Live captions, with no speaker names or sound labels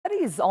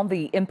Studies on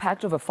the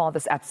impact of a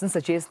father's absence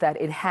suggest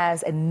that it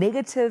has a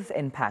negative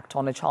impact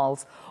on a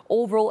child's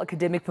overall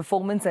academic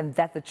performance and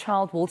that the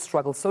child will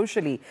struggle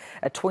socially.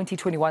 A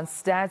 2021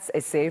 Stats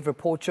SA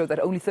report showed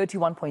that only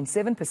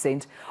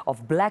 31.7%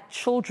 of black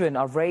children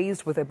are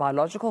raised with their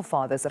biological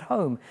fathers at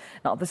home.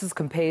 Now, this is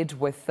compared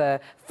with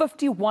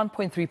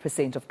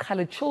 51.3% of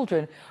colored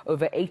children,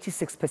 over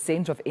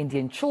 86% of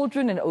Indian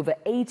children, and over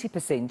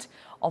 80%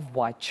 of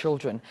white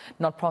children.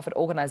 Not-profit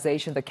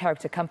organization The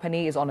Character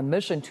Company is on a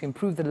mission to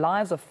improve the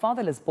lives of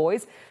fatherless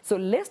boys. So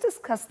let's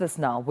discuss this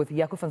now with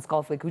Jaco van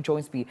Schalkwyk, who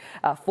joins me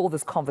for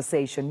this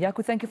conversation.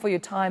 Jaco, thank you for your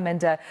time,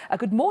 and a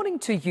good morning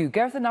to you.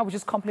 Gareth and I were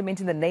just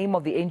complimenting the name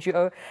of the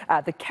NGO,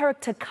 The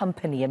Character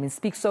Company. I mean,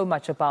 speaks so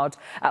much about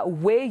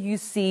where you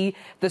see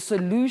the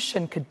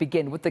solution could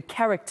begin with the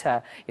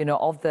character,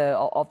 of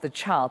the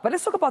child. But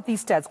let's talk about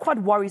these stats.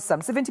 Quite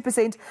worrisome.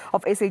 70%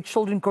 of SA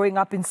children growing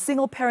up in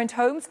single-parent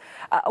homes.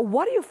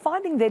 What are you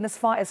finding then as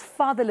far as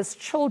fatherless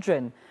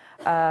children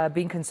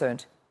being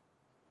concerned?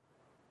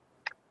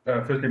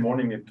 Firstly,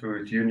 morning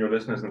to you and your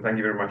listeners, and thank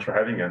you very much for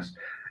having us.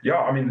 Yeah,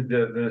 I mean,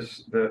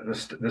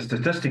 the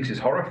statistics is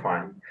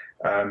horrifying.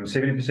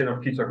 70%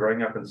 of kids are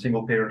growing up in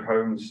single-parent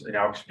homes. In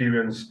our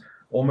experience,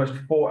 almost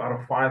 4 out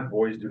of 5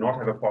 boys do not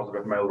have a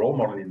positive male role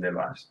model in their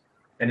lives.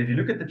 And if you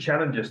look at the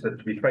challenges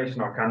that we face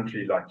in our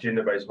country, like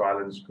gender-based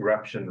violence,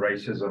 corruption,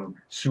 racism,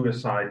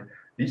 suicide,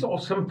 these are all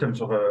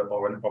symptoms of a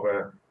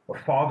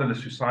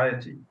fatherless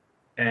society.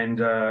 And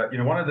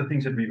one of the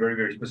things that we're very,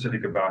 very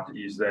specific about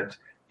is that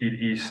it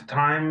is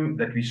time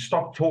that we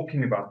stop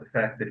talking about the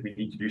fact that we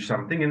need to do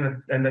something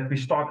and that we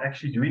start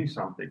actually doing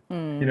something.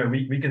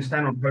 We can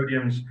stand on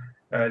podiums,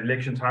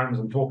 election times,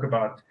 and talk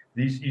about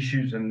these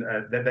issues, and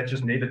that's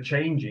just never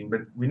changing.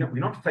 But we're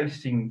not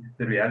facing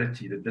the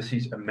reality that this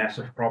is a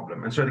massive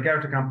problem. And so the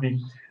Character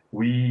Company,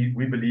 we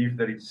believe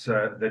that it's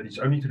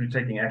only through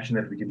taking action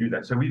that we can do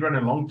that. So we run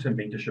a long-term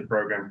mentorship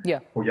program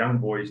for young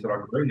boys that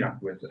are growing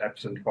up with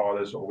absent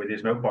fathers or where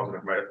there's no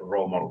positive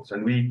role models.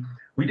 And we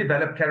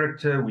develop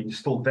character, we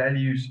instill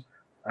values.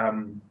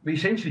 We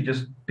essentially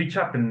just pitch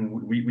up, and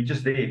we're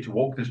just there to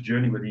walk this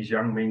journey with these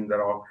young men that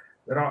are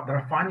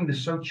finding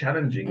this so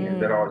challenging,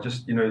 and that are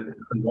just, a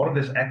lot of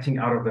this acting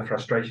out of the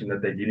frustration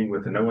that they're dealing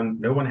with, and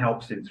no one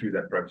helps them through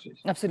that process.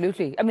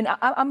 Absolutely. I mean,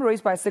 I'm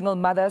raised by a single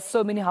mother.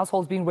 So many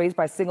households being raised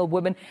by single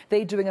women.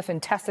 They're doing a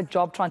fantastic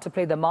job trying to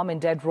play the mom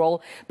and dad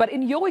role. But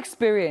in your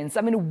experience,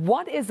 I mean,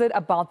 what is it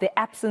about the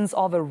absence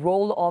of a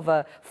role of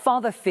a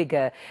father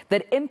figure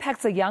that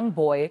impacts a young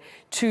boy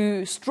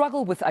to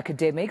struggle with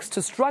academics,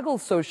 to struggle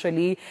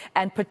socially,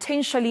 and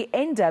potentially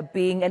end up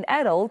being an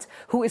adult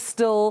who is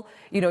still,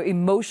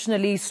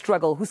 emotionally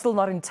struggle, who's still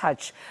not in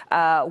touch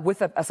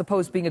with, I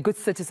suppose, being a good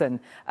citizen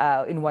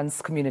in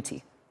one's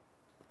community?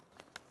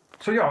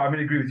 So yeah, I mean,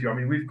 I agree with you. I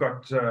mean, we've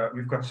got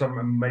some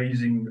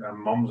amazing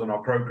moms on our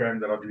program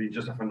that are doing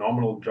just a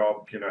phenomenal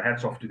job.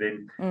 Hats off to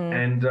them.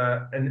 And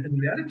the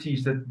reality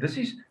is that this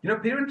is,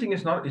 parenting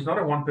is not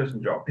a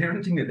one-person job.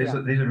 Parenting, there's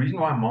a reason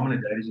why a mom and a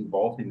dad is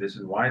involved in this,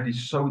 and why it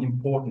is so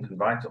important and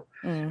vital.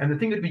 And the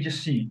thing that we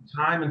just see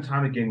time and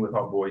time again with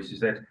our boys is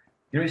that,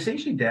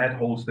 essentially dad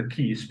holds the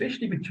key,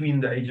 especially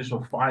between the ages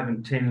of 5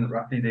 and 10,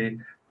 roughly there,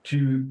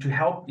 to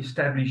help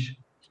establish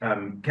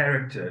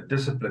character,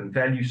 discipline,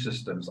 value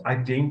systems,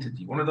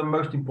 identity. One of the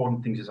most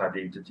important things is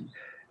identity.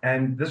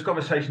 And this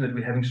conversation that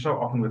we're having so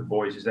often with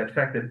boys is that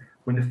fact that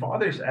when the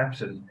father is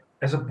absent,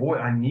 as a boy,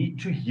 I need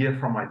to hear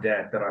from my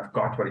dad that I've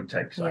got what it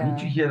takes. I need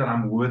to hear that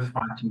I'm worth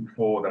fighting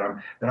for,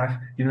 that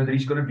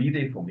he's going to be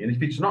there for me. And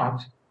if it's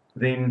not,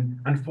 then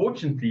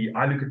unfortunately,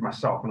 I look at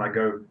myself and I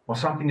go, well,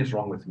 something is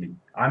wrong with me.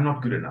 I'm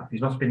not good enough.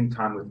 He's not spending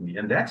time with me.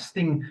 And that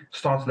thing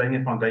starts laying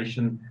a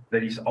foundation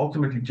that is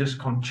ultimately just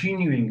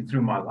continuing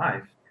through my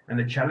life and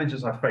the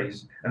challenges I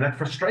face. And that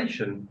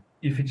frustration,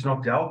 if it's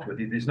not dealt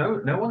with, if there's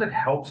no one that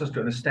helps us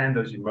to understand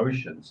those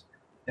emotions,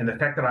 and the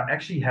fact that I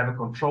actually have a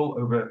control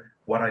over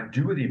what I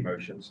do with the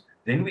emotions,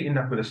 then we end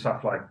up with the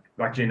stuff like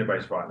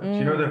gender-based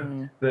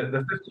violence. The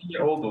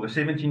 15-year-old or the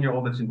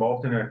 17-year-old that's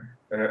involved in a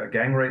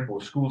gang rape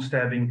or school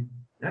stabbing,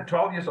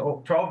 12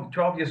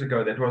 years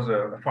ago, that was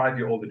a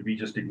 5-year-old that we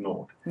just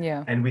ignored.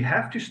 And we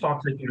have to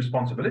start taking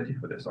responsibility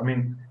for this. I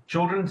mean,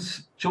 children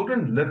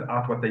live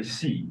out what they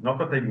see, not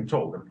what they've been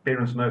told. And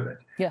parents know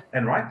that.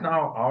 And right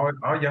now,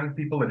 our young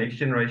people, the next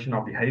generation,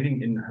 are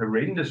behaving in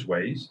horrendous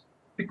ways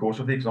because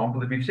of the example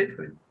that we've set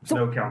for them.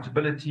 No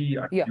accountability.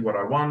 I can do what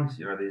I want.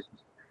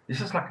 It's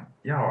just like,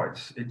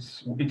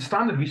 it's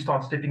time that we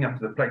start stepping up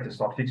to the plate to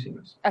start fixing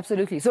this.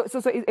 Mentors.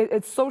 So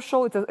it's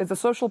social. It's a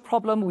social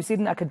problem. We see it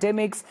in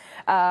academics,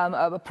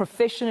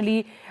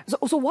 professionally.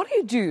 So what do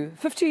you do?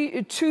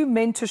 52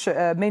 mentors,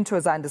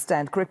 I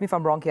understand. Correct me if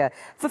I'm wrong here.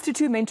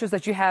 52 mentors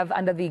that you have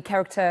under the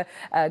Character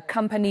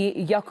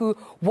Company. Jaco,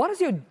 what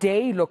does your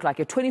day look like?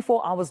 Your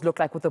 24 hours look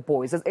like with the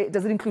boys?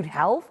 Does it include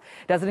health?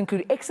 Does it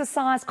include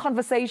exercise,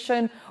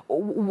 conversation?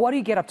 What do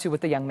you get up to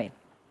with the young men?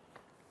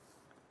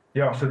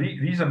 Yeah, so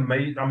these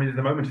amazing, I mean, at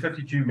the moment,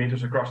 52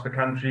 mentors across the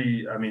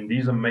country. I mean,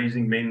 these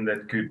amazing men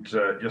that could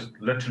just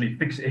literally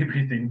fix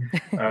everything.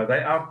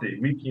 They're out there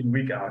week in,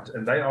 week out,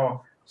 and they are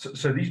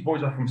So these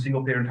boys are from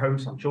single-parent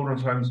homes, some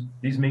children's homes.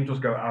 These mentors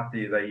go out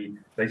there.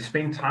 They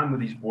spend time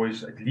with these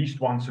boys at least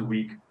once a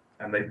week,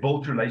 and they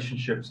build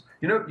relationships.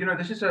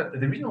 This is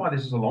the reason why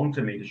this is a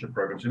long-term mentorship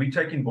program. So we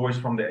take in boys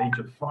from the age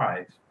of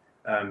 5,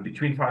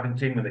 between 5 and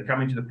 10, when they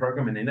come into the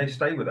program, and then they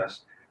stay with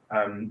us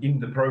in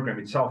the program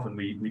itself, and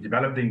we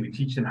develop them. We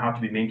teach them how to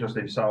be mentors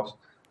themselves.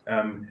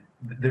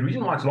 The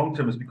reason why it's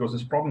long-term is because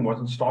this problem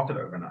wasn't started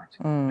overnight,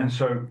 and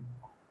so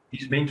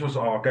these mentors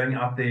are going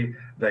out there.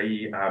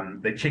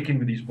 They check in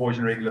with these boys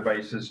on a regular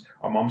basis.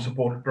 Our mom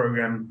support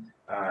program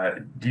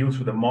deals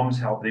with the moms,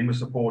 help them with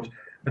support.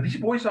 But these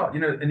boys are,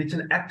 and it's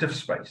an active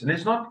space. And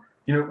it's not,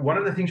 one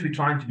of the things we're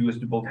trying to do is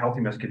to build healthy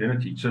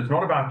masculinity. So it's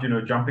not about,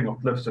 jumping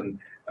off cliffs and,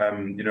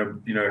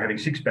 having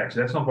six packs.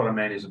 That's not what a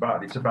man is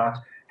about. It's about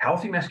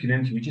healthy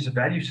masculinity, which is a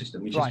value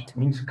system, which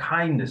means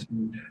kindness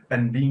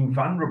and being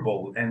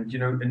vulnerable and,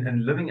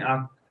 and living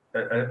out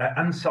an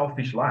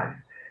unselfish life.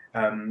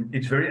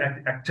 It's very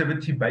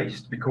activity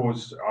based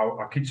because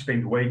our kids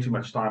spend way too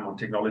much time on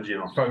technology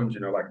and on phones,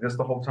 like this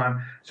the whole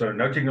time. So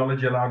no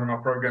technology allowed in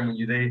our program when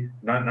you're there,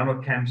 none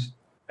of camps.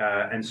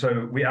 And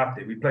so we're out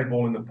there. We play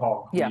ball in the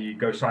park. We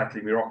go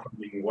cycling, we rock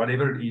climbing,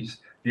 whatever it is,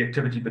 the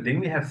activity. But then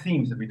we have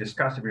themes that we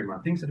discuss every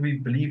month, things that we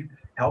believe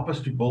help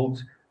us to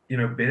build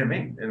better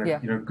men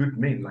and good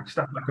men, like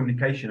stuff like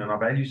communication and our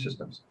value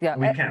systems.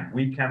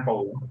 We can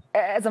follow on.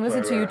 As I'm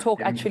listening to you talk,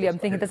 actually, I'm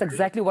thinking that's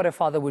exactly what a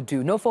father would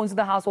do. No phones in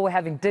the house while we're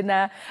having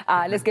dinner.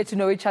 Let's get to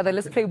know each other.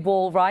 Let's play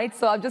ball, right?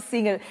 So I'm just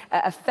seeing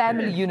a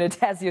family unit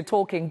as you're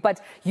talking.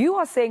 But you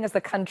are saying, as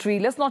the country,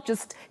 let's not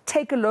just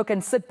take a look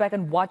and sit back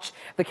and watch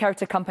the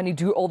character company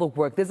do all the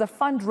work. There's a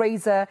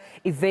fundraiser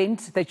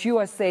event that you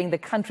are saying the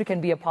country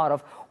can be a part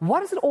of.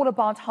 What is it all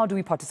about? How do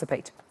we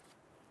participate?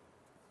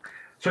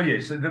 So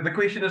yes, the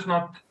question is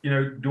not,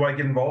 do I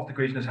get involved? The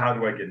question is, how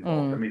do I get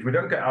involved? I mean, if we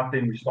don't go out there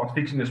and we start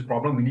fixing this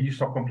problem, we need to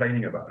stop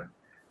complaining about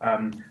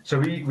it. So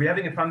we're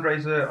having a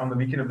fundraiser on the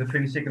weekend of the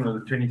 22nd or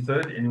the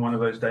 23rd, any one of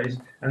those days.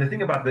 And the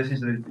thing about this is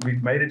that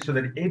we've made it so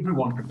that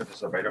everyone can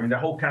participate. I mean, the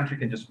whole country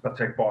can just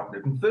take part in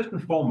it. And first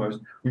and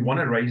foremost, we want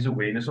to raise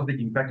awareness of the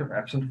impact of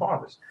absent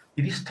fathers.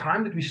 It is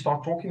time that we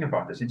start talking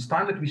about this. It's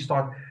time that we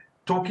start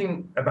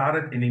talking about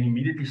it and then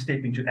immediately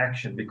step into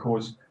action,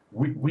 because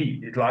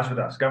it lies with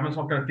us. Government's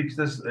not going to fix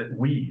this.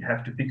 We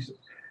have to fix it.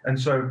 And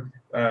so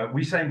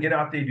we're saying, get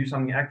out there, do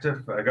something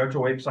active, go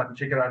to our website and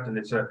check it out. And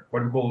it's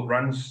what we call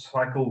run,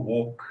 cycle,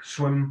 walk,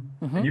 swim.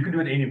 And you can do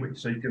it anywhere.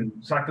 So you can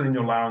cycle in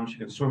your lounge, you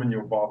can swim in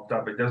your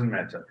bathtub, it doesn't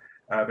matter.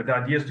 But the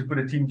idea is to put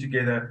a team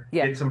together,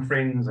 get some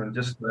friends, and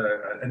just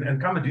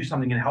and come and do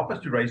something and help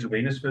us to raise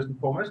awareness first and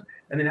foremost,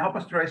 and then help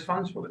us to raise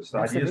funds for this. The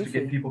idea is to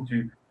get people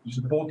to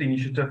support the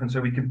initiative, and so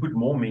we can put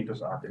more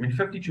mentors out there. I mean,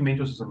 52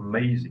 mentors is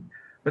amazing.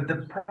 But the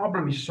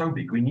problem is so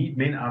big. We need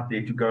men out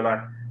there to go like,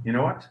 you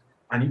know what?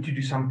 I need to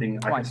do something.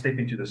 I can step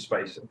into this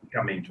space and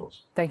become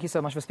mentors. Thank you so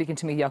much for speaking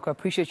to me, Jaco. I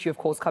appreciate you, of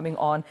course, coming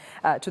on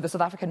to the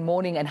South African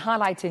Morning and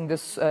highlighting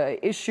this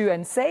issue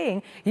and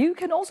saying you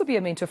can also be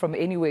a mentor from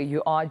anywhere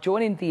you are.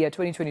 Joining the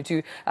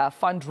 2022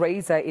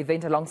 fundraiser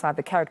event alongside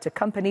the character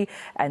company.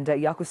 And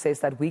Jaco says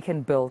that we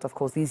can build, of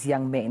course, these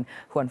young men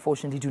who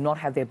unfortunately do not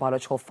have their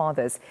biological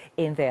fathers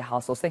in their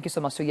households. Thank you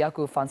so much to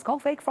Jaco van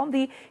Schalkwyk from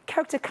the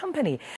character company.